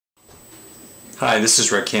Hi, this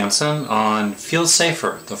is Rick Hanson on Feel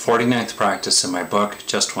Safer, the 49th practice in my book,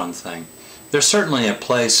 Just One Thing. There's certainly a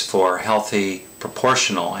place for healthy,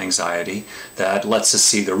 proportional anxiety that lets us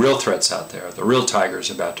see the real threats out there, the real tigers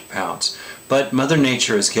about to pounce. But Mother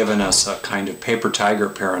Nature has given us a kind of paper tiger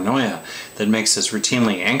paranoia that makes us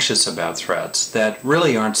routinely anxious about threats that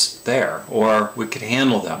really aren't there, or we could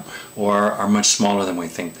handle them, or are much smaller than we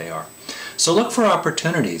think they are. So look for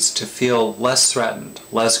opportunities to feel less threatened,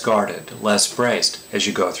 less guarded, less braced as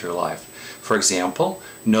you go through life. For example,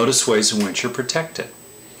 notice ways in which you're protected.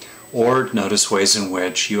 Or notice ways in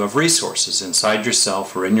which you have resources inside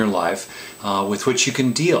yourself or in your life with which you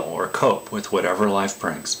can deal or cope with whatever life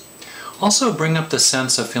brings. Also bring up the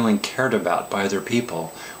sense of feeling cared about by other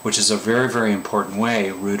people, which is a very, very important way,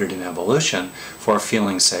 rooted in evolution, for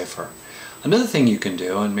feeling safer. Another thing you can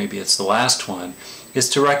do, and maybe it's the last one, is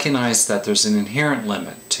to recognize that there's an inherent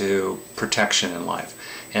limit to protection in life,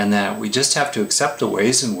 and that we just have to accept the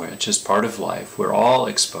ways in which, as part of life, we're all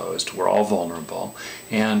exposed, we're all vulnerable,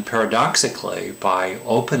 and paradoxically, by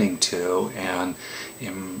opening to and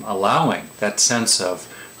allowing that sense of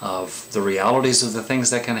the realities of the things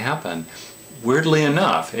that can happen, weirdly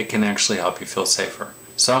enough, it can actually help you feel safer.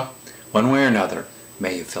 So, one way or another,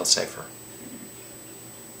 may you feel safer.